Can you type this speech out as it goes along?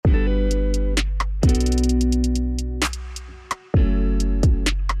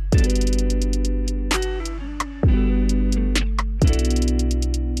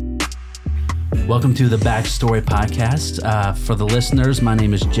Welcome to the Backstory Podcast. For the listeners, my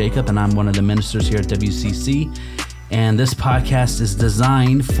name is Jacob, and I'm one of the ministers here at WCC. And this podcast is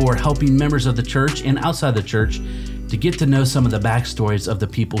designed for helping members of the church and outside the church to get to know some of the backstories of the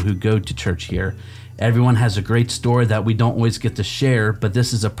people who go to church here. Everyone has a great story that we don't always get to share, but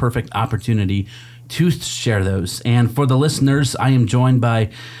this is a perfect opportunity to share those. And for the listeners, I am joined by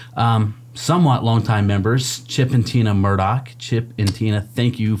somewhat longtime members, Chip and Tina Murdock. Chip and Tina,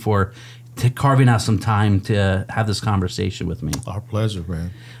 thank you for carving out some time to have this conversation with me. Our pleasure,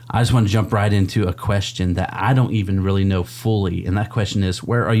 man. I just want to jump right into a question that I don't even really know fully, and that question is,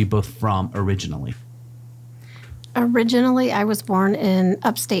 where are you both from originally? Originally, I was born in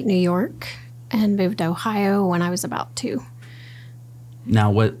upstate New York and moved to Ohio when I was about 2.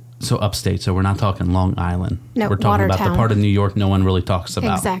 Now, so upstate, so we're not talking Long Island. No, we're talking about the part of New York no one really talks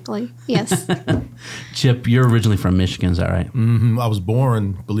about. Exactly, yes. Chip, you're originally from Michigan, is that right? Mm-hmm. I was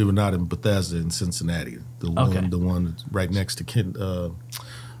born, believe it or not, in Bethesda in Cincinnati, the one right next to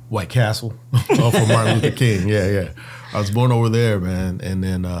White Castle for Martin Luther King. Yeah. I was born over there, man, and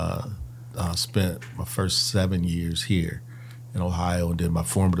then spent my first 7 years here in Ohio, and then my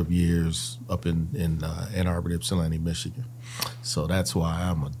formative years up in Ann Arbor, Ypsilanti, Michigan. So that's why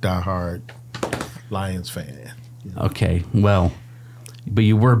I'm a diehard Lions fan. You know? Okay, well, but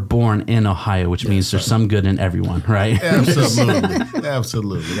you were born in Ohio, which means there's some good in everyone, right?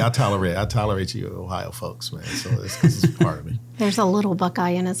 Absolutely. I tolerate you Ohio folks, man. So it's part of me. There's a little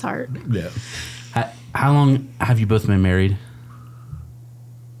Buckeye in his heart. Yeah. How long have you both been married?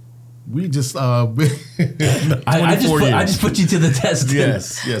 We just I just put you to the test.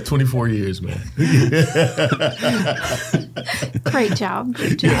 Yes, 24 years, man. Great job.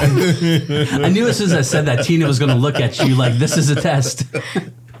 I knew as soon as I said that, Tina was going to look at you like, this is a test.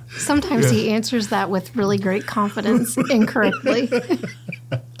 Sometimes he answers that with really great confidence incorrectly.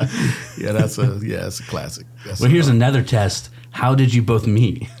 That's a classic. Here's another test. How did you both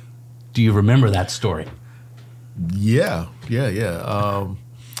meet? Do you remember that story? Yeah.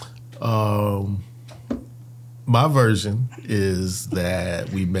 My version is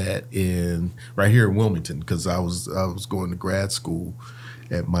that we met right here in Wilmington, because I was going to grad school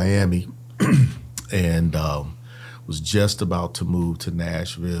at Miami and was just about to move to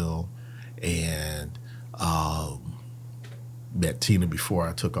Nashville, and met Tina before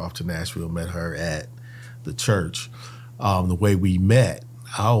I took off to Nashville, met her at the church. The way we met,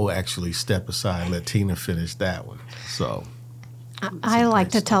 I'll actually step aside and let Tina finish that one. So I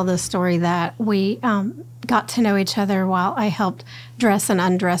like to tell the story that we got to know each other while I helped dress and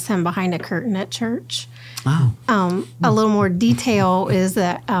undress him behind a curtain at church. Wow. A little more detail is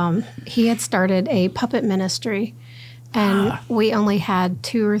that he had started a puppet ministry, and we only had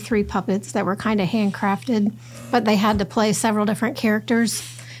 2 or 3 puppets that were kind of handcrafted, but they had to play several different characters.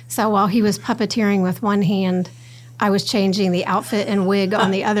 So while he was puppeteering with one hand, I was changing the outfit and wig on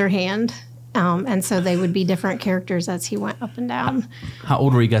the other hand. And so they would be different characters as he went up and down. How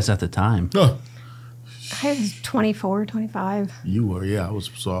old were you guys at the time? I was 24, 25. You were, yeah. I was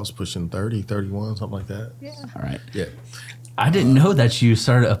pushing 30, 31, something like that. Yeah. All right. Yeah. I didn't know that you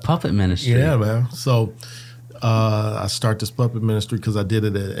started a puppet ministry. Yeah, man. So I started this puppet ministry because I did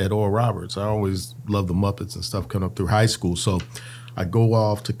it at Oral Roberts. I always loved the Muppets and stuff coming up through high school. So I go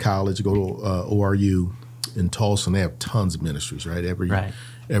off to college, go to ORU in Tulsa, and they have tons of ministries, right?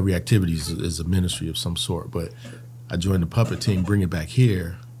 Every activity is a ministry of some sort. But I joined the puppet team, bring it back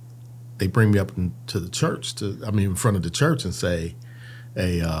here. They bring me up into the church, in front of the church, and say,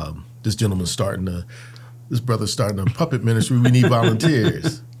 hey, this brother's starting a puppet ministry. We need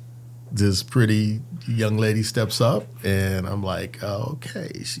volunteers. This pretty young lady steps up, and I'm like,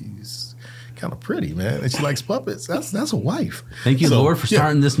 okay, she's kind of pretty, man, and she likes puppets. That's a wife. Thank you, Lord, for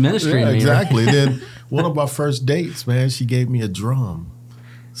starting this ministry. Yeah, exactly. Then one of our first dates, man, she gave me a drum.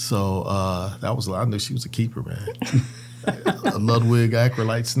 So I knew she was a keeper, man. A Ludwig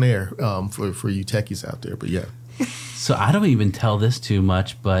Acrolite snare for you techies out there, but yeah. So I don't even tell this too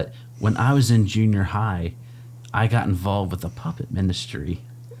much, but when I was in junior high, I got involved with a puppet ministry.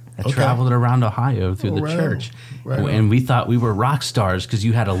 I traveled around Ohio through the church, and we thought we were rock stars because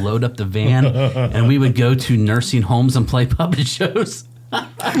you had to load up the van, and we would go to nursing homes and play puppet shows.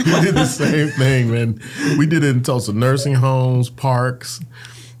 We did the same thing, man. We did it in Tulsa, nursing homes, parks.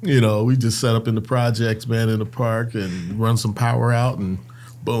 We just set up in the projects, man, in the park, and run some power out, and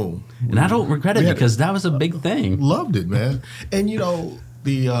boom. And I don't regret it because that was a big thing. Loved it, man. And the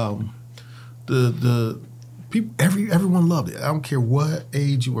people, everyone loved it. I don't care what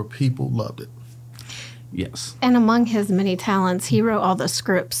age you were, people loved it. Yes. And among his many talents, he wrote all the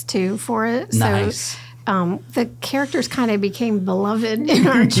scripts too for it. Nice. So the characters kind of became beloved in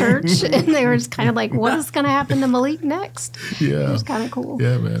our church, and they were just kind of like, what is going to happen to Malik next? Yeah. It was kind of cool.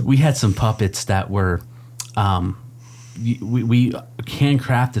 Yeah, man. We had some puppets that were, we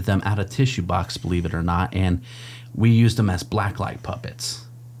handcrafted them out of tissue box, believe it or not, and we used them as blacklight puppets.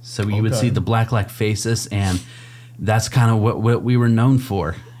 So you would see the blacklight faces, and that's kind of what we were known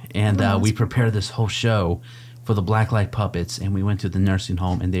for. And we prepared this whole show for the blacklight puppets, and we went to the nursing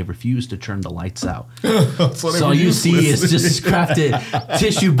home, and they refused to turn the lights out. So all you see is just crafted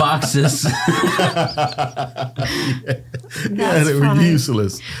tissue boxes. They were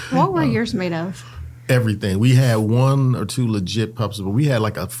useless. What were yours made of? Everything. We had 1 or 2 legit puppets, but we had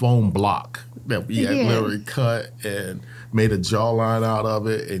like a foam block that we had literally cut and made a jawline out of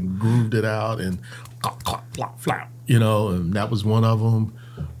it and grooved it out and flop, flop, and that was one of them.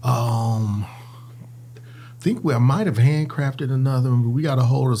 I think I might have handcrafted another one, but we got a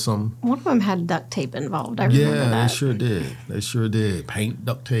hold of some. One of them had duct tape involved. I remember that. They sure did. They sure did. Paint,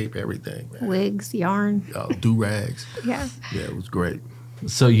 duct tape, everything. Man. Wigs, yarn. Do-rags. Yeah. Yeah, it was great.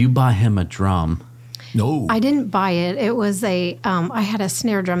 So you buy him a drum. No. I didn't buy it. It was I had a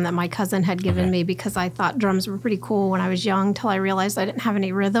snare drum that my cousin had given me because I thought drums were pretty cool when I was young, till I realized I didn't have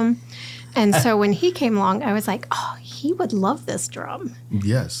any rhythm. And so when he came along, I was like, oh, he would love this drum.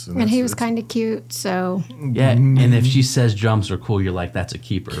 Yes. And he was kind of cute, so. Yeah, and if she says drums are cool, you're like, that's a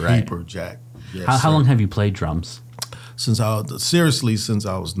keeper, right? Keeper, Jack. Yes, how long have you played drums? Since I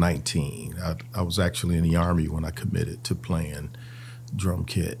was 19. I was actually in the Army when I committed to playing drum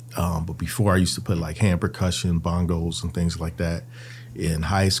kit. But before, I used to play like hand percussion, bongos, and things like that in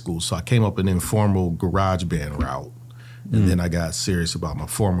high school. So I came up an informal garage band route. And then I got serious about my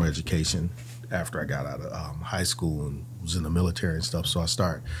formal education after I got out of high school and was in the military and stuff. So I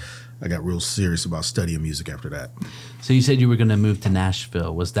got real serious about studying music after that. So you said you were going to move to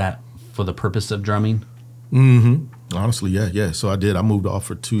Nashville. Was that for the purpose of drumming? Mm-hmm. Honestly, yeah. So I did. I moved off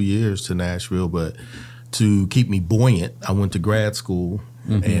for 2 years to Nashville, but to keep me buoyant, I went to grad school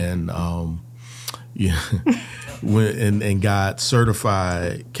and went and got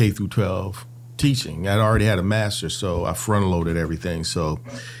certified K through 12 teaching. I'd already had a master's, so I front loaded everything. So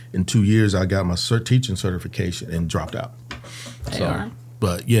in 2 years, I got my teaching certification and dropped out.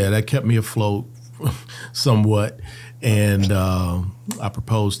 But yeah, that kept me afloat somewhat. And I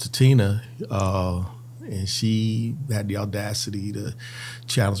proposed to Tina, and she had the audacity to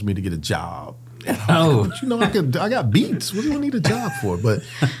challenge me to get a job. Like, I got beats. What do I need a job for? But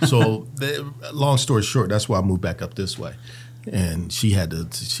so, long story short, that's why I moved back up this way. And she had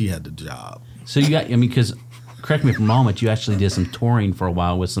the job. So you got, because correct me if I'm wrong, but you actually did some touring for a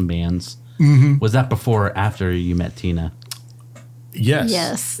while with some bands. Was that before or after you met Tina?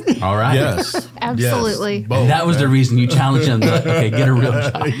 Yes. All right. Yes. Absolutely. Yes. Both, and that was the reason you challenged him to, okay, get a real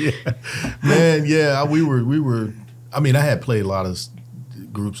job. Man, yeah. We were, I mean, I had played a lot of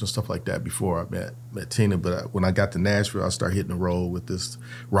groups and stuff like that before I met Tina, but when I got to Nashville, I started hitting the road with this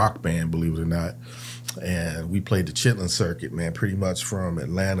rock band, believe it or not. And we played the Chitlin circuit, man, pretty much from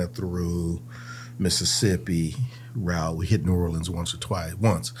Atlanta through Mississippi route. We hit New Orleans once.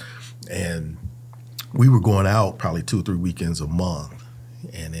 And we were going out probably 2 or 3 weekends a month.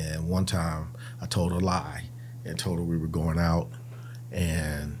 And then one time I told a lie and told her we were going out.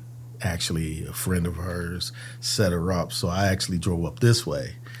 And actually a friend of hers set her up. So I actually drove up this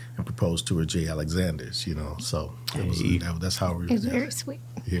way and proposed to her J. Alexander's, So that's how we were. It's very sweet.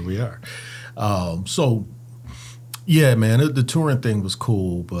 Here we are. So, yeah, man, the touring thing was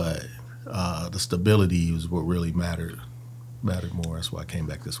cool, but the stability was what really mattered more. That's why I came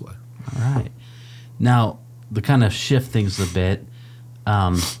back this way. All right. Now, to kind of shift things a bit,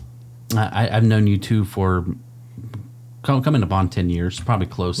 I've known you two for coming up on 10 years, probably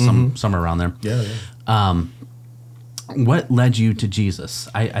close, somewhere around there. Yeah. What led you to Jesus?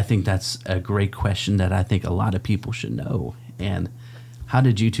 I think that's a great question that I think a lot of people should know. And how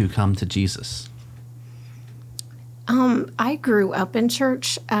did you two come to Jesus? I grew up in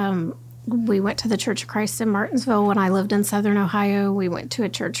church. We went to the Church of Christ in Martinsville when I lived in Southern Ohio. We went to a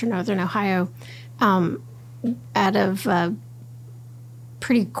church in Northern Ohio. Out of a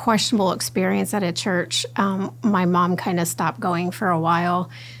pretty questionable experience at a church, my mom kind of stopped going for a while.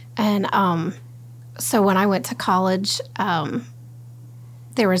 And so when I went to college,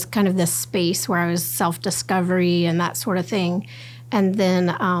 there was kind of this space where I was self-discovery and that sort of thing. And then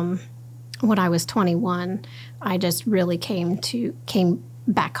when I was 21, I just really came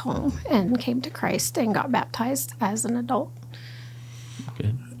back home and came to Christ and got baptized as an adult.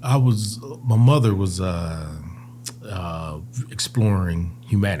 Okay. My mother was a exploring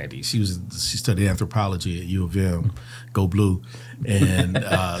humanity. She studied anthropology at U of M, go Blue, and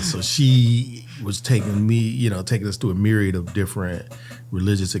so she was taking us through a myriad of different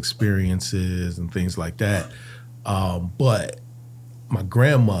religious experiences and things like that. But my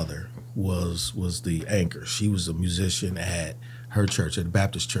grandmother was the anchor. She was a musician at her church, at the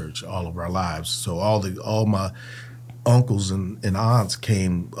Baptist church, all of our lives. So all my uncles and aunts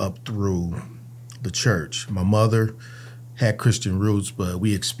came up through the church. My mother had Christian roots, but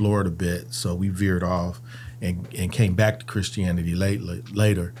we explored a bit, so we veered off and came back to Christianity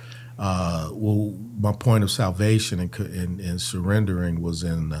later. Well, my point of salvation and surrendering was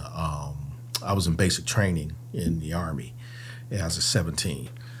I was in basic training in the Army as a 17.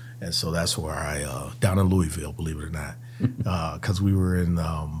 And so that's where I, down in Louisville, believe it or not, because we were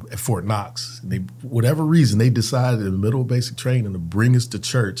at Fort Knox. Whatever reason, they decided in the middle of basic training to bring us to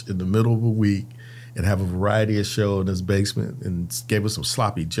church in the middle of a week and have a variety of show in this basement and gave us some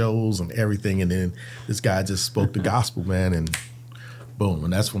sloppy joes and everything. And then this guy just spoke the gospel, man, and boom.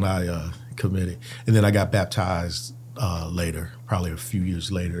 And that's when I committed. And then I got baptized later, probably a few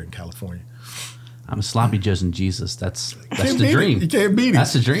years later in California. I'm a sloppy Joe's and Jesus. That's the dream. You can't beat it.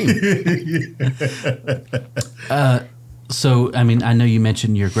 That's the dream. So, I mean, I know you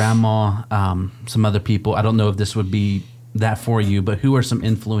mentioned your grandma, some other people. I don't know if this would be that for you, but who are some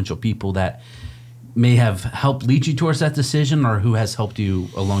influential people that may have helped lead you towards that decision, or who has helped you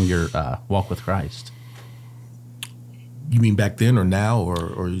along your walk with Christ? You mean back then or now,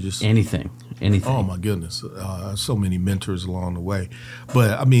 or you just... Anything. Oh, my goodness. So many mentors along the way.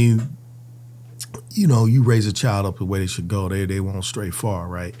 But, I mean... you raise a child up the way they should go. They won't stray far,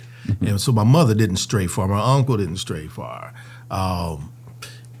 right? Mm-hmm. And so my mother didn't stray far. My uncle didn't stray far.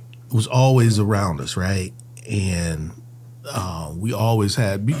 It was always around us, right? And we always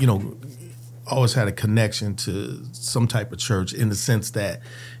had, a connection to some type of church in the sense that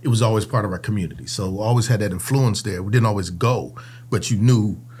it was always part of our community. So we always had that influence there. We didn't always go, but you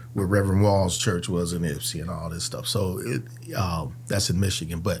knew where Reverend Wall's church was in Ipsy and all this stuff. So that's in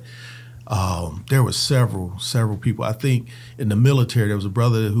Michigan, but. There were several people. I think in the military, there was a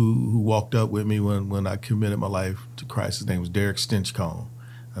brother who walked up with me when I committed my life to Christ. His name was Derek Stinchcomb.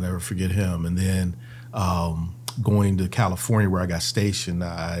 I'll never forget him. And then going to California where I got stationed,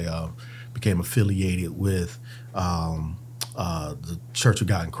 I became affiliated with the Church of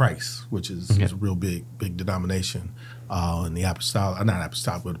God in Christ, which is a real big denomination in the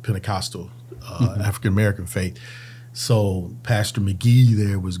but the Pentecostal African-American faith. So Pastor McGee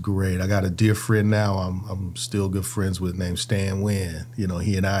there was great. I got a dear friend now I'm still good friends with named Stan Wynn. He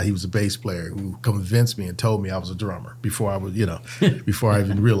was a bass player who convinced me and told me I was a drummer before I was, before I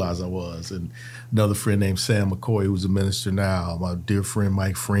even realized I was. And another friend named Sam McCoy, who's a minister now. My dear friend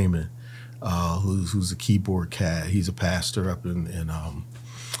Mike Freeman, who's a keyboard cat. He's a pastor up in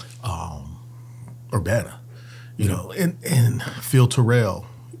Urbana, and Phil Terrell.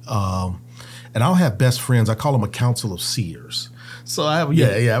 And I'll have best friends. I call them a council of seers. So I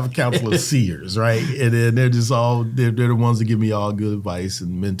have a council of seers, right? And then they're just they're the ones that give me all good advice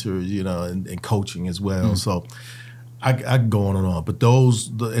and mentors, and coaching as well. Mm-hmm. So I can go on and on. But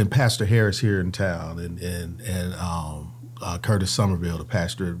and Pastor Harris here in town and Curtis Somerville, the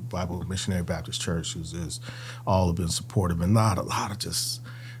pastor at Bible Missionary Baptist Church, who's all have been supportive, and not a lot of just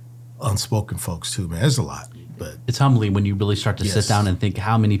unspoken folks too, man. There's a lot. But it's humbling when you really start to sit down and think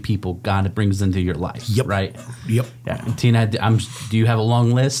how many people God brings into your life, right? Yep. Yeah. And Tina, do you have a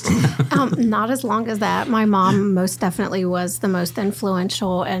long list? Not as long as that. My mom most definitely was the most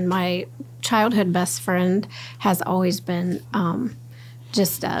influential, and my childhood best friend has always been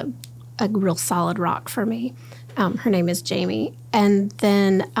just a real solid rock for me. Her name is Jamie. And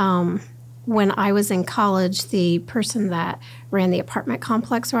then when I was in college, the person that ran the apartment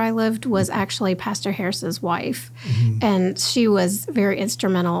complex where I lived was actually Pastor Harris's wife. Mm-hmm. And she was very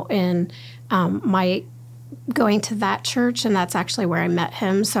instrumental in my going to that church, and that's actually where I met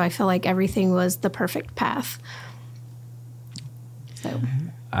him. So I feel like everything was the perfect path. So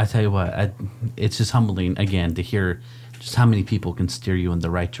I tell you what, it's just humbling, again, to hear just how many people can steer you in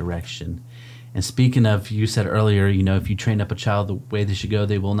the right direction. And speaking of, you said earlier, if you train up a child the way they should go,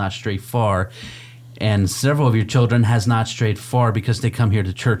 they will not stray far. And several of your children has not strayed far because they come here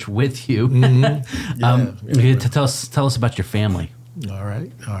to church with you. Mm-hmm. Tell us about your family. All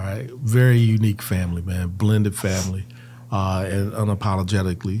right. Very unique family, man. Blended family, and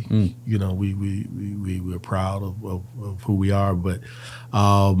unapologetically. We're proud of who we are. But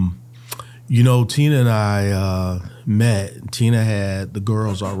Tina and I met. Tina had the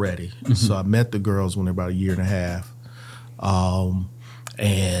girls already. Mm-hmm. So I met the girls when they were about a year and a half.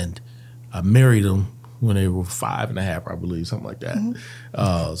 And I married them when they were 5.5, I believe, something like that.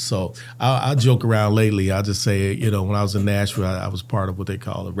 So I joke around lately. I just say, when I was in Nashville, I was part of what they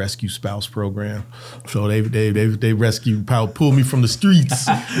call a rescue spouse program. So they rescued, pulled me from the streets,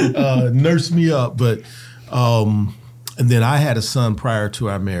 nursed me up. But and then I had a son prior to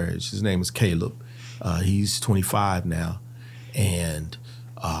our marriage. His name is Caleb. He's 25 now, and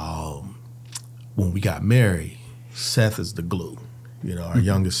when we got married, Seth is the glue. Our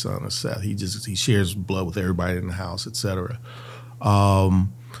youngest son is Seth. He shares blood with everybody in the house, etc. A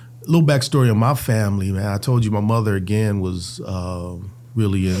little backstory on my family, man. I told you my mother again was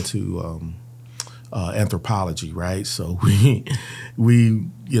really into anthropology, right? So we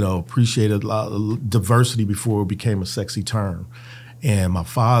appreciated a lot of diversity before it became a sexy term. And my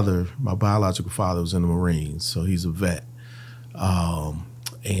biological father, was in the Marines, so he's a vet.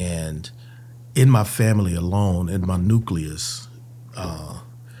 And in my family alone, in my nucleus,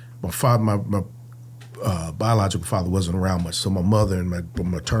 my biological father wasn't around much, so my mother and my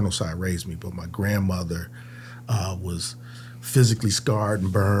maternal side raised me, but my grandmother was physically scarred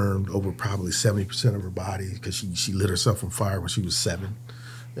and burned over probably 70% of her body because she lit herself on fire when she was 7.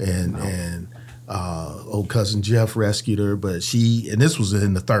 And old cousin Jeff rescued her, but and this was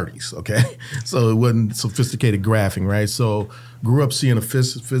in the 30s, okay? So it wasn't sophisticated graphing, right? So grew up seeing a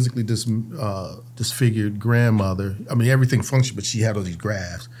physically disfigured grandmother. I mean, everything functioned, but she had all these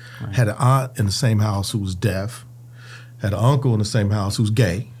graphs. Right. Had an aunt in the same house who was deaf. Had an uncle in the same house who's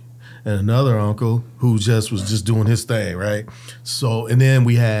gay. And another uncle who was just doing his thing, right? So, and then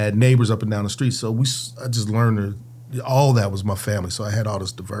we had neighbors up and down the street. So I just learned all that was my family. So I had all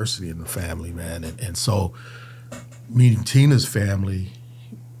this diversity in the family, man. And so meeting Tina's family,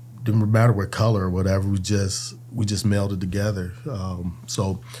 didn't matter what color or whatever, we just melded together.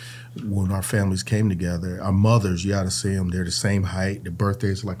 So when our families came together, our mothers, you got to see them, they're the same height. Their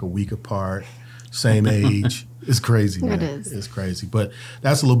birthdays are like a week apart, same age. It's crazy, man. It is. It's crazy. But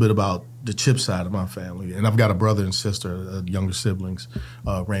that's a little bit about the Chip side of my family. And I've got a brother and sister, younger siblings,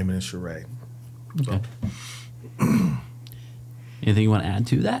 Raymond and Sheree. So. Okay. Anything you want to add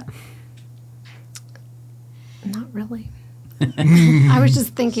to that? Not really. I was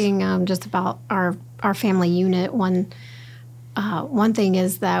just thinking just about our family unit. One thing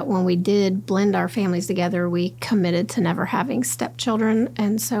is that when we did blend our families together, we committed to never having stepchildren,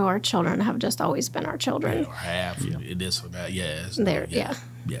 and so our children have just always been our children. Or half, this or that, yeah. Yeah.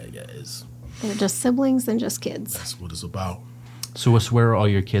 They're just siblings and just kids. That's what it's about. So where are all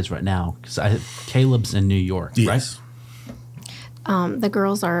your kids right now? Because Caleb's in New York, yes. Right? The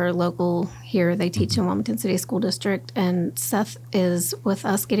girls are local here. They teach in Wilmington City School District, and Seth is with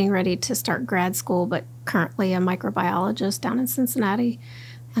us getting ready to start grad school, but currently a microbiologist down in Cincinnati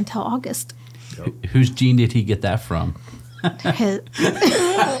until August. Yep. Whose gene did he get that from? Probably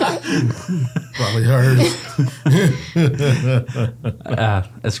hers.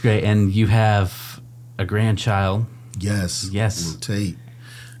 That's great. And you have a grandchild. Yes. Yes. Tate.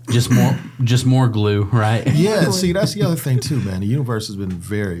 Just more glue, right? Yeah. See, that's the other thing too, man. The universe has been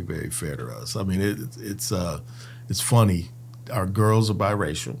very, very fair to us. I mean, it's funny. Our girls are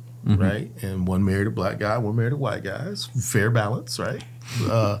biracial, right? And one married a black guy, one married a white guy. It's fair balance, right?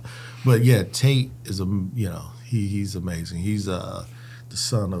 But yeah, Tate is he's amazing. He's the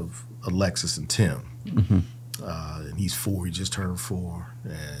son of Alexis and Tim, and he's 4. He just turned 4,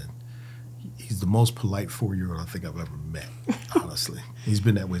 and he's the most polite 4-year-old I think I've ever met, honestly. He's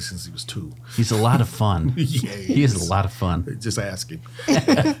been that way since he was 2. He's a lot of fun. Yeah, he is a lot of fun. Just ask him.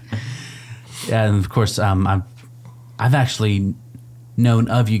 Yeah, and of course, I've actually known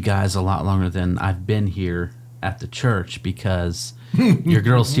of you guys a lot longer than I've been here at the church, because your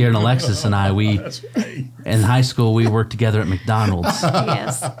girls, Sierra and Alexis, and I, That's right. in high school, we worked together at McDonald's.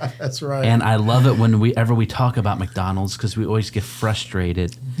 Yes. That's right. And I love it whenever we talk about McDonald's, because we always get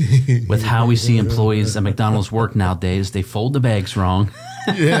frustrated with how we see employees at McDonald's work nowadays. They fold the bags wrong.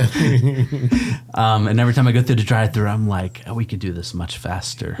 Yeah. And every time I go through the drive-thru, I'm like, we could do this much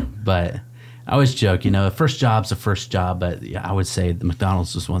faster. But I always joke, the first job's a first job, but yeah, I would say the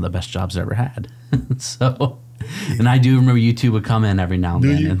McDonald's was one of the best jobs I ever had. So, and I do remember you two would come in every now and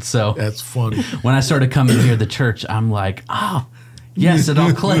then. And so that's funny. When I started coming here to the church, I'm like, yes, it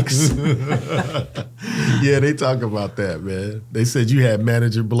all clicks. Yeah, they talk about that, man. They said you had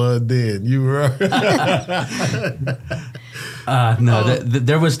manager blood then. You were.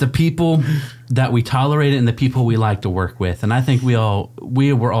 There was the people that we tolerated and the people we like to work with, and I think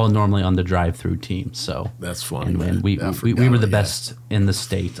we were all normally on the drive-through team. So that's funny. And we were the best in the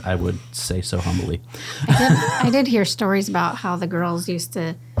state, I would say so humbly. I did hear stories about how the girls used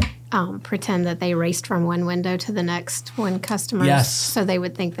to pretend that they raced from one window to the next when customers, Yes. so they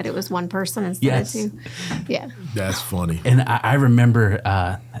would think that it was one person instead of two. Yeah. That's funny. And I remember,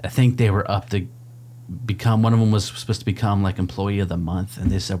 I think they were up to become, one of them was supposed to become like employee of the month.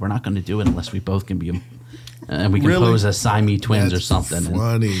 And they said, we're not going to do it unless we both can be, and we can Really? pose as Siamese twins or something. And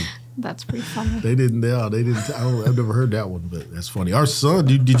Funny. That's pretty funny. They didn't. I've never heard that one, but that's funny. Our son,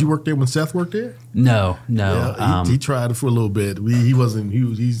 did you work there when Seth worked there? no. Yeah, he tried it for a little bit. He wasn't.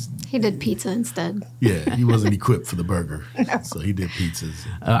 He did pizza instead. Yeah, he wasn't equipped for the burger, so he did pizzas.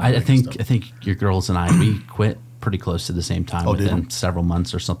 I think your girls and I, we quit pretty close to the same time, within several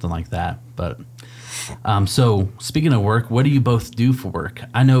months or something like that. But so speaking of work, what do you both do for work?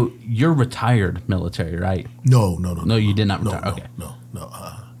 I know you're retired military, right? No, you did not retire. Okay. No.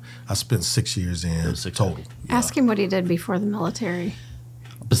 I spent 6 years in total. Yeah. Ask him what he did before the military.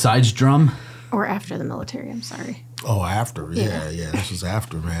 Besides drum? Or after the military, I'm sorry. Oh, after. Yeah. This was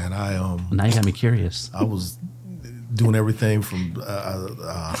after, man. Now you got me curious. I was doing everything from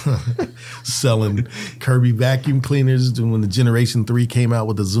selling Kirby vacuum cleaners to when the Generation 3 came out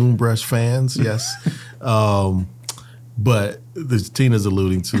with the Zoom brush fans. Yes. But the Tina's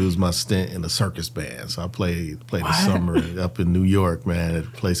alluding to is my stint in the circus band. So I played a summer up in New York, man, at a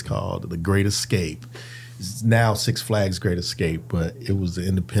place called The Great Escape. It's now Six Flags Great Escape, but it was the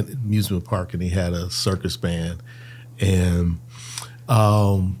independent amusement park, and they had a circus band. And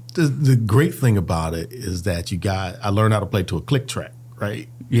the great thing about it is that I learned how to play to a click track, right?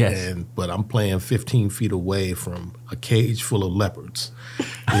 Yes. But I'm playing 15 feet away from a cage full of leopards,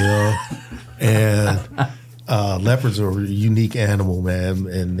 you know? And leopards are a unique animal, man,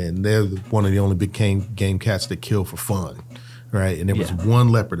 and they're one of the only big game cats that kill for fun, right? And there was one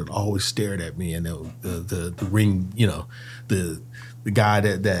leopard that always stared at me, and the ring, you know, the guy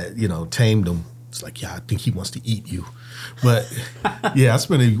that tamed him. It's like, yeah, I think he wants to eat you. But yeah, I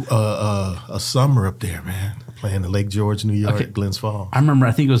spent a summer up there, man, playing in Lake George, New York, Glens Falls. I remember,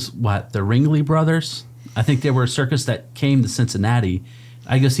 I think it was the Ringley brothers. I think they were a circus that came to Cincinnati.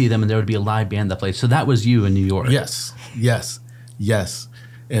 I go see them, and there would be a live band that played. So that was you in New York. Yes.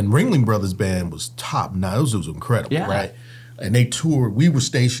 And Ringling Brothers Band was top notch. It was incredible, right? And they toured. We were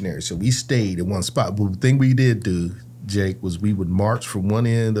stationary, so we stayed in one spot. But the thing we did do, Jake, was we would march from one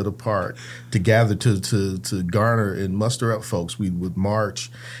end of the park to gather to garner and muster up folks. We would march,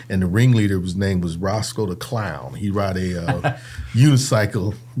 and the ringleader, his name was Roscoe the Clown. He'd ride a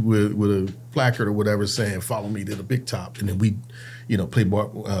unicycle with a placard or whatever saying, "Follow me to the big top," and then we play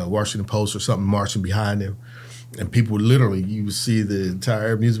Washington Post or something, marching behind him. And people would literally, you would see the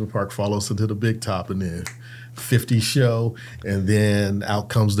entire amusement park follow us into the big top, and then 50 show, and then out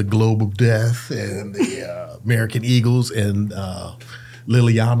comes the Globe of Death and the American Eagles and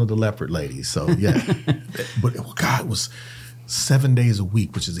Liliana the Leopard Lady. So, yeah. But, God, it was 7 days a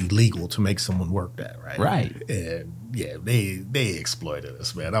week, which is illegal to make someone work that, right? Right. And, yeah, they exploited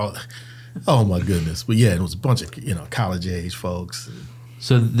us, man. Oh, my goodness. But, yeah, it was a bunch of, college-age folks.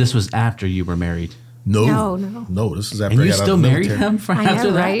 So this was after you were married? No. This is after and I you got still out of the married military. him for I after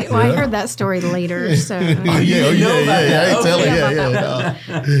know, that? right? Well, I heard that story later, so. I ain't telling.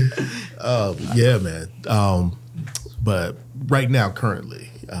 Yeah, man. But right now,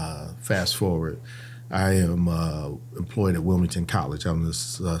 currently, fast forward, I am employed at Wilmington College. I'm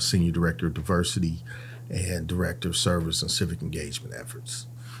the Senior Director of Diversity and Director of Service and Civic Engagement Efforts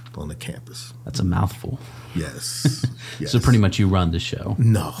on the campus. That's a mouthful. Yes. So pretty much you run the show.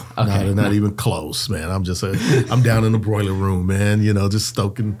 No, not even close, man. I'm down in the broiler room, man. Just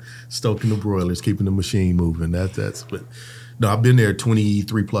stoking the broilers, keeping the machine moving. But no, I've been there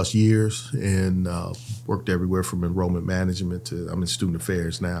 23 plus years and worked everywhere from enrollment management to I'm in student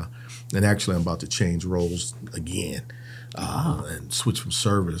affairs now, and actually I'm about to change roles again and switch from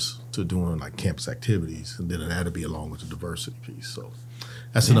service to doing like campus activities, and then that'll be along with the diversity piece. So.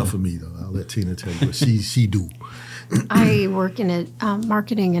 That's enough for me, though. I'll let Tina tell you what she do. I work in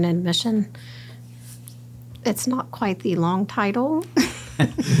marketing and admission. It's not quite the long title,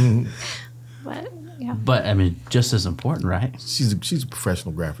 but yeah. But I mean, just as important, right? She's a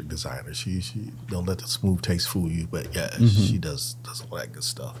professional graphic designer. She don't let the smooth taste fool you, but yeah, she does all that good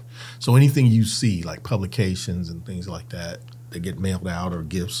stuff. So anything you see, like publications and things like that get mailed out or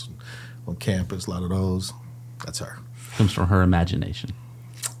gifts on campus, a lot of those, that's her. Comes from her imagination.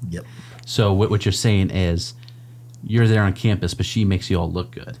 Yep. So what you're saying is you're there on campus, but she makes you all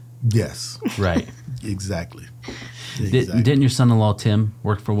look good. Yes. Right. Exactly. Didn't your son-in-law, Tim,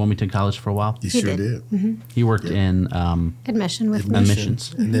 work for Wilmington College for a while? He sure did. Mm-hmm. He worked in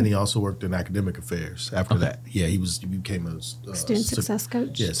admissions. And then he also worked in academic affairs after that. Yeah, he became a student success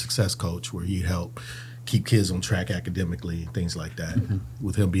coach. Yeah, success coach, where he helped keep kids on track academically, things like that.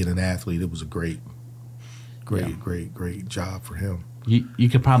 With him being an athlete, it was a great job for him. You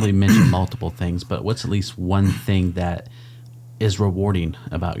could probably mention multiple things, but what's at least one thing that is rewarding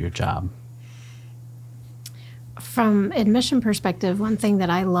about your job? From admission perspective, one thing that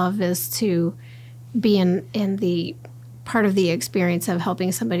I love is to be in the part of the experience of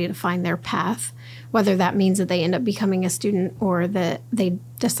helping somebody to find their path, whether that means that they end up becoming a student or that they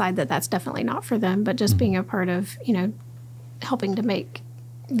decide that that's definitely not for them, but just being a part of, helping to make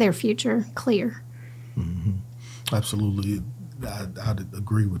their future clear. Absolutely. I'd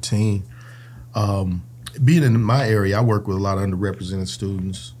agree with Teen. Being in my area, I work with a lot of underrepresented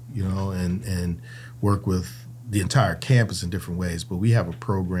students, and work with the entire campus in different ways. But we have a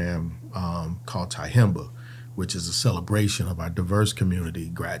program called Tahimba, which is a celebration of our diverse community,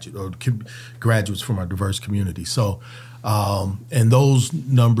 graduates from our diverse community. So, and those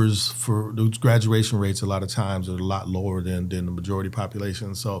numbers for those graduation rates a lot of times are a lot lower than the majority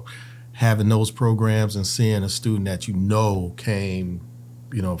population. So having those programs and seeing a student that came,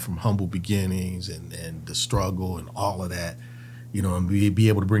 from humble beginnings and the struggle and all of that, and be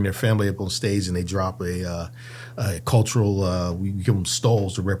able to bring their family up on stage and they drop a cultural, we give them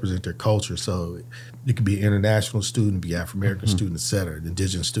stoles to represent their culture. So it could be an international student, be African-American student, et cetera, an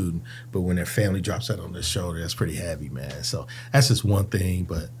indigenous student. But when their family drops that on their shoulder, that's pretty heavy, man. So that's just one thing,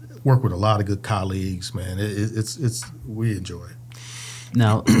 but work with a lot of good colleagues, man. We enjoy it.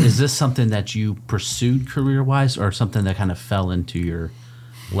 Now, is this something that you pursued career-wise or something that kind of fell into your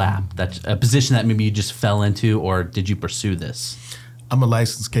lap? That's a position that maybe you just fell into, or did you pursue this? I'm a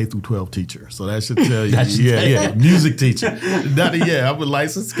licensed K through 12 teacher, so that should tell you. Music teacher. I'm a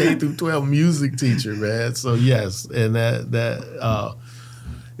licensed K through 12 music teacher, man. So yes, and that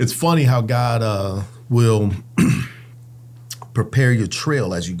it's funny how God will prepare your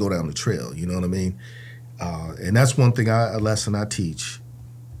trail as you go down the trail. You know what I mean? And that's one thing, a lesson I teach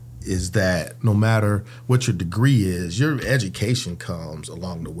is that no matter what your degree is, your education comes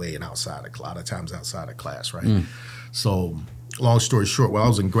along the way and outside of, a lot of times outside of class, right? So long story short, when I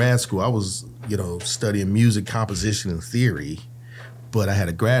was in grad school, I was, studying music composition and theory, but I had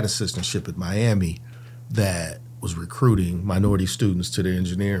a grad assistantship at Miami that was recruiting minority students to their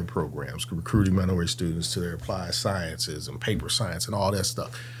engineering programs, recruiting minority students to their applied sciences and paper science and all that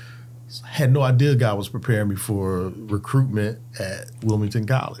stuff. I had no idea God was preparing me for recruitment at Wilmington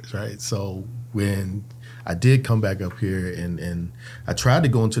College, right? So when I did come back up here and I tried to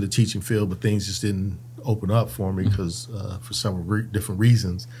go into the teaching field, but things just didn't open up for me because for several different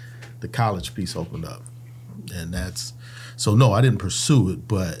reasons, the college piece opened up. And no, I didn't pursue it,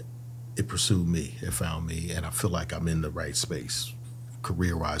 but it pursued me. It found me, and I feel like I'm in the right space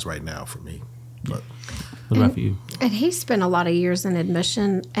career-wise right now for me. But what about for you? And he spent a lot of years in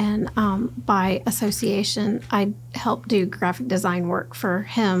admission, and by association, I helped do graphic design work for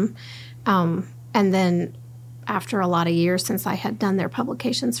him. And then after a lot of years, since I had done their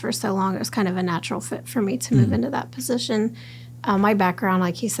publications for so long, it was kind of a natural fit for me to move into that position. My background,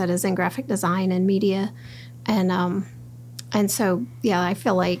 like he said, is in graphic design and media. And so, yeah, I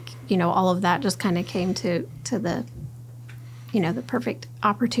feel like, all of that just kind of came to the, the perfect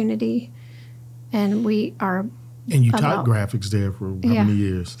opportunity. And we are. And you taught graphics there for how many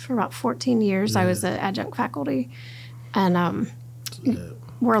years? For about 14 years. Yeah. I was an adjunct faculty. And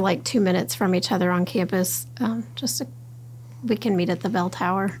we're like 2 minutes from each other on campus. We can meet at the bell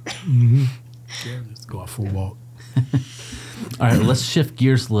tower. Yeah, just go out for a walk. All right, let's shift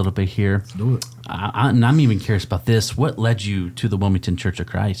gears a little bit here. Let's do it. And I'm even curious about this. What led you to the Wilmington Church of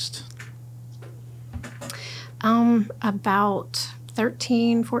Christ? About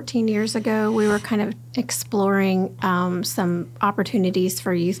 13, 14 years ago, we were kind of exploring some opportunities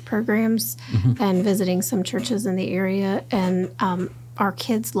for youth programs and visiting some churches in the area. And our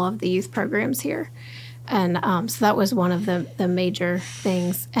kids love the youth programs here. And so that was one of the major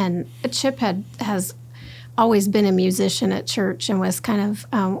things. And Chip has always been a musician at church and was kind of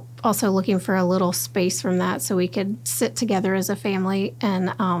also looking for a little space from that so we could sit together as a family.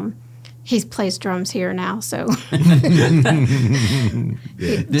 And he plays drums here now, so. Did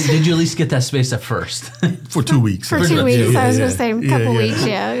you at least get that space at first? For 2 weeks. For 2 weeks. I was going to say a couple weeks.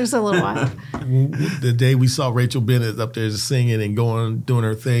 Yeah, it was a little while. The day we saw Rachel Bennett up there just singing and doing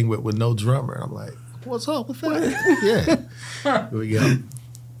her thing with no drummer, I'm like, what's up with that? Yeah. Here we go.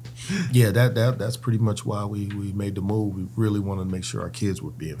 Yeah, that's pretty much why we made the move. We really wanted to make sure our kids were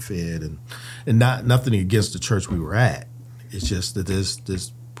being fed, and nothing against the church we were at. It's just that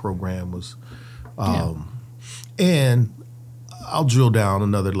this program was, and I'll drill down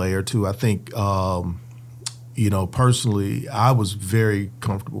another layer too. I think, personally, I was very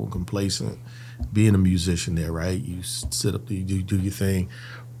comfortable and complacent being a musician there, right? You sit up, you do your thing.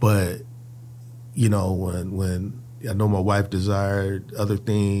 But, you know, when I know my wife desired other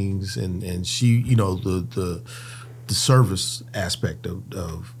things, and she, you know, the service aspect of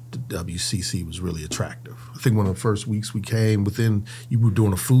the WCC was really attractive. I think one of the first weeks we came, you were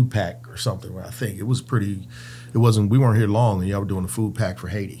doing a food pack or something. I think it was we weren't here long, and y'all were doing a food pack for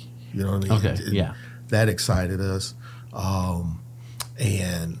Haiti. You know what I mean? Okay, yeah. That excited us.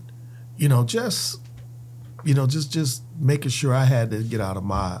 And, just making sure I had to get out of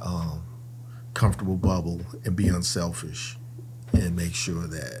my comfortable bubble and be unselfish and make sure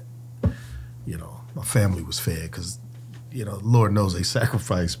that, my family was fed, because, Lord knows they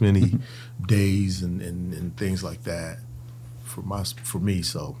sacrificed many days and things like that for me.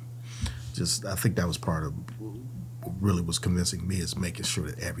 So I think that was part of what really was convincing me, is making sure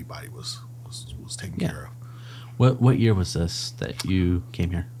that everybody was taken care of. What year was this that you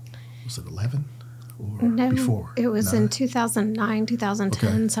came here? Was it 11 or No, before? it was 9? in 2009, 2010,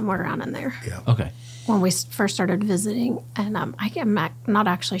 Okay. somewhere around in there. Yeah. Okay. When we first started visiting, and I'm not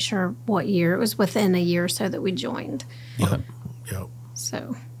actually sure what year. It was within a year or so that we joined. Yep. Yep.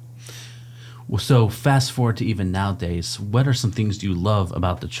 So, Well, so fast forward to even nowadays, what are some things you love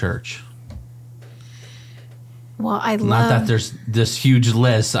about the church? well, I Not love that there's this huge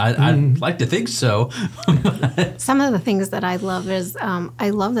list. I'd like to think so. some of the things that I love is I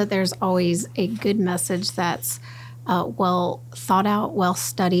love that there's always a good message that's well thought out, well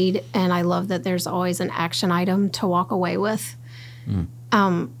studied, and I love that there's always an action item to walk away with.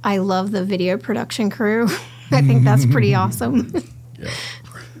 I love the video production crew. I think that's pretty awesome. Yeah.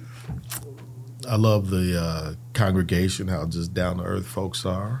 I love the congregation, how just down to earth folks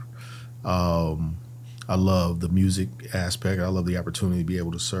are. I love the music aspect. I love the opportunity to be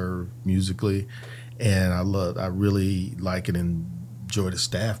able to serve musically, and I really like and enjoy the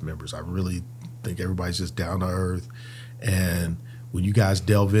staff members. I really think everybody's just down to earth, and when you guys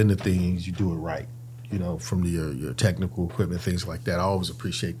delve into things, you do it right. From your technical equipment, things like that. I always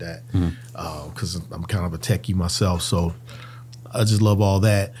appreciate that, because I'm kind of a techie myself, so I just love all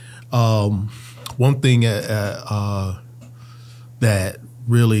that. One thing that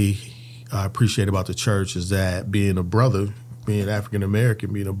really I appreciate about the church is that being a brother, being African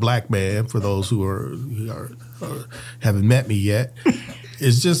American, being a black man, for those who haven't met me yet,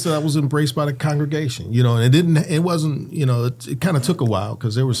 it's just that I was embraced by the congregation, and it wasn't, it kind of took a while,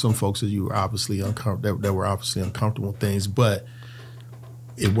 because there were some folks that you were obviously that were obviously uncomfortable with things, but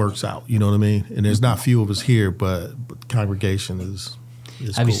it works out, you know what I mean? And there's not few of us here, but the congregation is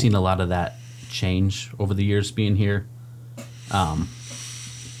Have cool. you seen a lot of that change over the years being here?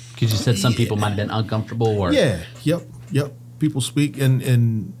 Because you said some people might have been uncomfortable, or yep. People speak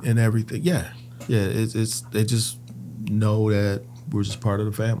and everything. Yeah. It's they just know that we're just part of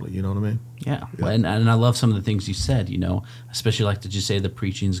the family. You know what I mean? Yeah. Well, and I love some of the things you said. Especially like, did you say the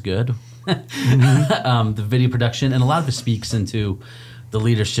preaching's good? The video production, and a lot of it speaks into the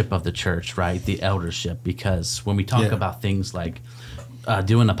leadership of the church, right? The eldership, because when we talk about things like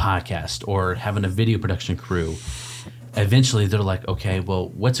doing a podcast or having a video production crew, eventually they're like, okay, well,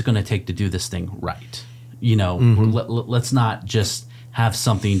 what's it going to take to do this thing right? Let's not just have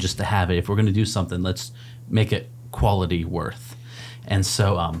something just to have it. If we're going to do something, let's make it quality worth. And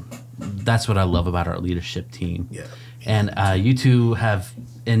so that's what I love about our leadership team. Yeah. And you two have,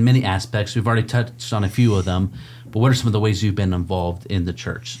 in many aspects, we've already touched on a few of them, but what are some of the ways you've been involved in the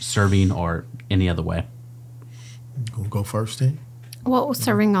church, serving or any other way? Gonna go first, Tim? Well,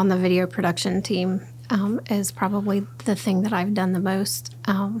 serving on the video production team is probably the thing that I've done the most.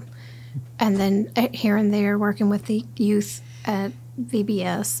 And then here and there, working with the youth at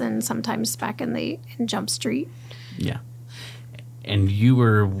VBS and sometimes back in Jump Street. Yeah. And you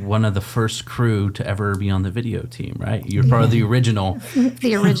were one of the first crew to ever be on the video team, right? You're part of the original.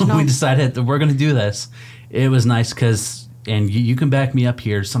 The original. We decided that we're going to do this. It was nice because, and you can back me up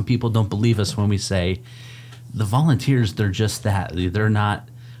here, some people don't believe us when we say the volunteers, they're just that. They're not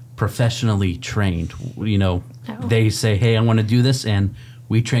professionally trained. No. They say, hey, I want to do this, and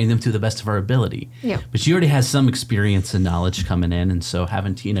we train them to the best of our ability. Yep. But she already has some experience and knowledge coming in, and so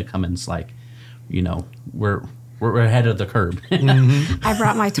having Tina come in is like, we're ahead of the curve. I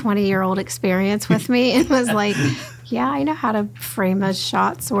brought my 20-year-old experience with me and was like, yeah, I know how to frame a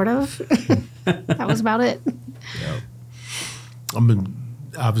shot, sort of. That was about it. Yeah. I've been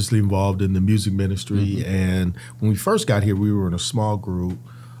obviously involved in the music ministry, and when we first got here, we were in a small group,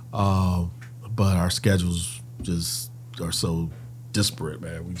 but our schedules just are so disparate,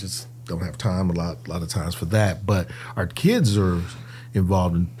 man. We just don't have time a lot of times for that. But our kids are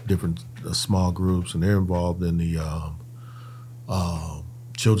involved in different small groups, and they're involved in the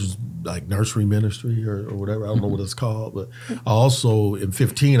children's like nursery ministry or whatever. I don't know what it's called. But I also, in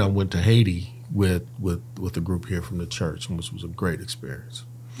 15, I went to Haiti with a group here from the church, which was a great experience.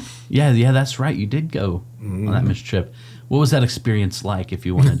 Yeah, that's right. You did go on that mission trip. What was that experience like, if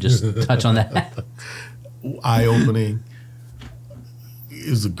you want to just touch on that? Eye-opening. It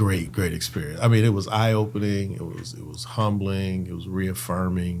was a great experience. I mean, it was eye-opening. It was humbling. It was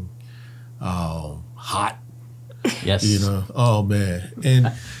reaffirming. Hot. Yes. Oh, man.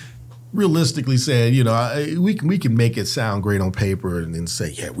 And realistically said, we can make it sound great on paper and then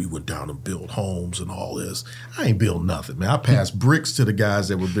say, yeah, we went down and built homes and all this. I ain't built nothing, man. I passed bricks to the guys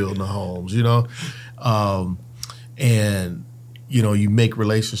that were building the homes, and, you make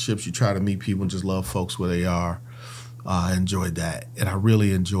relationships. You try to meet people and just love folks where they are. I enjoyed that. And I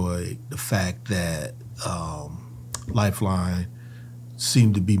really enjoyed the fact that Lifeline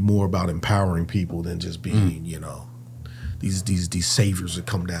seemed to be more about empowering people than just being, these saviors that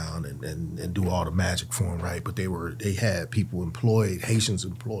come down and do all the magic for them, right? But they had people employed, Haitians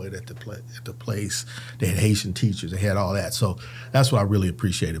employed at the place. They had Haitian teachers. They had all that. So that's what I really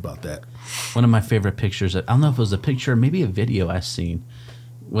appreciate about that. One of my favorite pictures, I don't know if it was a picture, maybe a video I seen,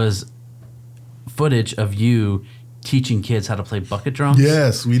 was footage of you teaching kids how to play bucket drums.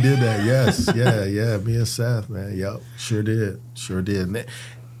 Yes, we did that. Yes, yeah. Me and Seth, man. Yep, sure did. And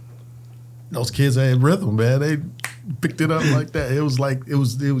those kids had rhythm, man. They picked it up like that. It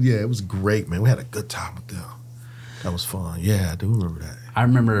was great, man. We had a good time with them. That was fun. Yeah, I do remember that. I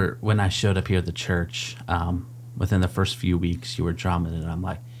remember when I showed up here at the church, within the first few weeks, you were drumming, and I'm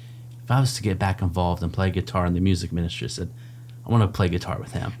like, if I was to get back involved and play guitar in the music ministry, I said, I want to play guitar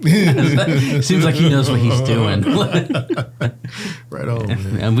with him. Seems like he knows what he's doing. Right on,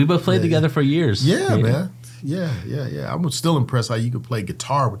 man. And we both played together for years. Yeah, man. Yeah. I'm still impressed how you could play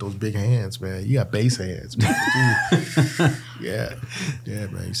guitar with those big hands, man. You got bass hands, man. Yeah,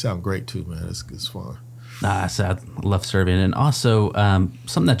 man. You sound great too, man. It's fun. I love serving. And also,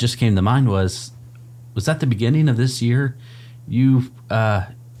 something that just came to mind was that the beginning of this year, you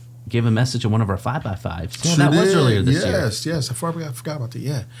gave a message in one of our 5x5s. Yeah, that was earlier this year. Yes. I forgot about that.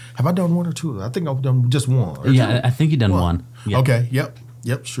 Yeah. Have I done one or two? I think I've done just one. I think you done one. Yep. Okay.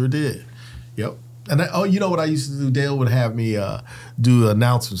 Yep. Sure did. Yep. And you know what I used to do? Dale would have me do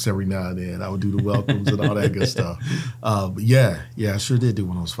announcements every now and then. I would do the welcomes and all that good stuff. But I sure did do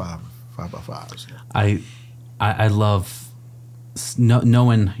one of those 5x5s. I love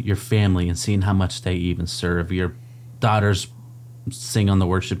knowing your family and seeing how much they even serve. Your daughters sing on the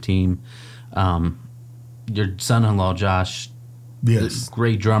worship team. Your son-in-law, Josh,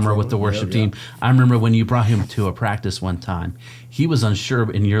 great drummer with the worship team. I remember when you brought him to a practice one time, he was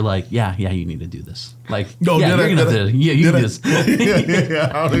unsure, and you're like, yeah, you need to do this. Like, you do this. Yeah,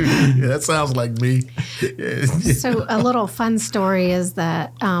 that sounds like me. So a little fun story is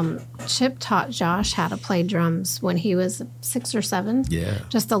that Chip taught Josh how to play drums when he was 6 or 7. Yeah.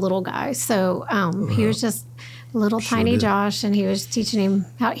 Just a little guy. So he was just little tiny Josh, and he was teaching him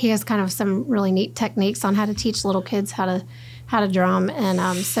how he has kind of some really neat techniques on how to teach little kids how to drum,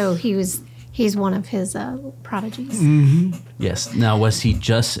 and so he's one of his prodigies. Mm-hmm. Yes. Now, was he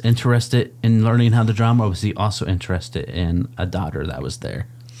just interested in learning how to drum, or was he also interested in a daughter that was there?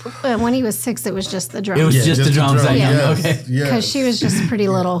 When he was 6, it was just the drums. It was just the drums. Okay. Because she was just pretty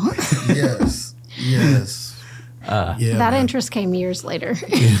little. Yes. That interest came years later.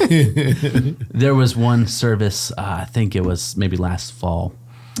 There was one service, I think it was maybe last fall,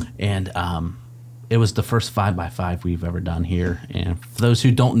 and it was the first 5x5 we've ever done here. And for those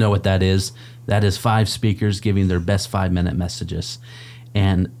who don't know what that is 5 speakers giving their best 5-minute messages.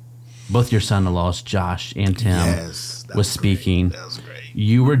 And both your son-in-laws, Josh and Tim, was speaking. That was great.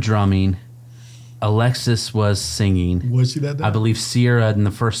 You were drumming. Alexis was singing. Was she that day? I believe Sierra in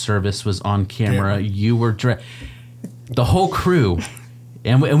the first service was on camera. You were the whole crew,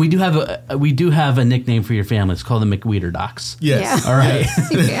 and we do have a nickname for your family. It's called the McWeederdocs. Yes. All right.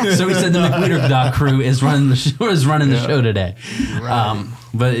 Yeah. So we said the McWeederdoc crew is running the show today. Right.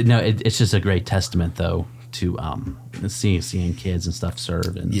 But no, it's just a great testament though to seeing kids and stuff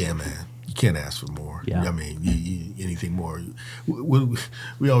serve. And yeah, man. You can't ask for more. Yeah. I mean, anything more.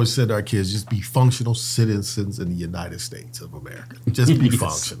 We always said to our kids, just be functional citizens in the United States of America. Just be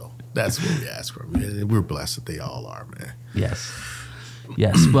functional. That's what we ask for. And we're blessed that they all are, man.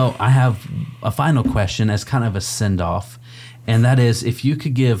 Yes. Well, I have a final question as kind of a send-off, and that is, if you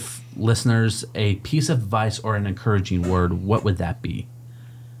could give listeners a piece of advice or an encouraging word, what would that be?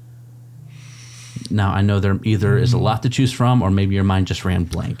 Now, I know there either is a lot to choose from, or maybe your mind just ran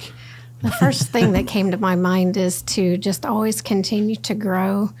blank. The first thing that came to my mind is to just always continue to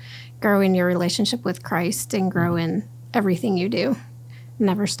grow in your relationship with Christ and grow in everything you do.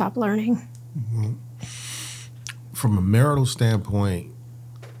 never stop learning. From a marital standpoint,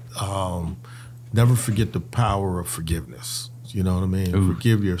 never forget the power of forgiveness. You know what I mean? Ooh.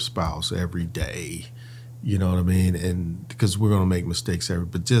 Forgive your spouse every day. You know what I mean? And because we're going to make mistakes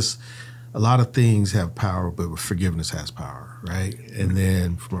but just a lot of things have power, but forgiveness has power, right? And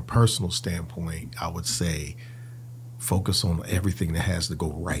then from a personal standpoint, I would say focus on everything that has to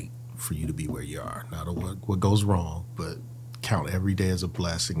go right for you to be where you are. Not what goes wrong, but count every day as a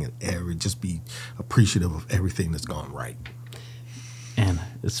blessing and just be appreciative of everything that's gone right. And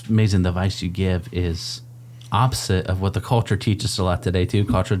it's amazing the advice you give is opposite of what the culture teaches a lot today too.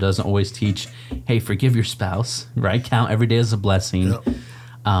 Culture doesn't always teach, hey, forgive your spouse, right? Count every day as a blessing. Yep.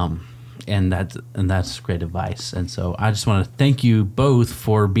 And that's great advice. And so I just want to thank you both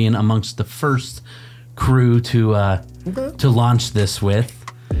for being amongst the first crew to launch this with.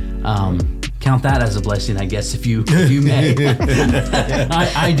 Count that as a blessing, I guess, if you may.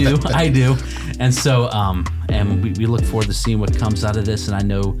 I do. And so, and we look forward to seeing what comes out of this. And I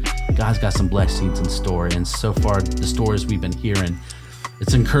know God's got some blessings in store. And so far, the stories we've been hearing,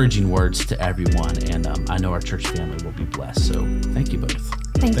 it's encouraging words to everyone. And I know our church family will be blessed. So thank you both.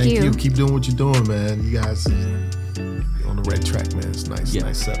 Thank you. Keep doing what you're doing, man. You guys are on the right track, man. It's nice.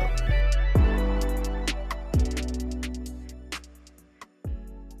 Nice setup.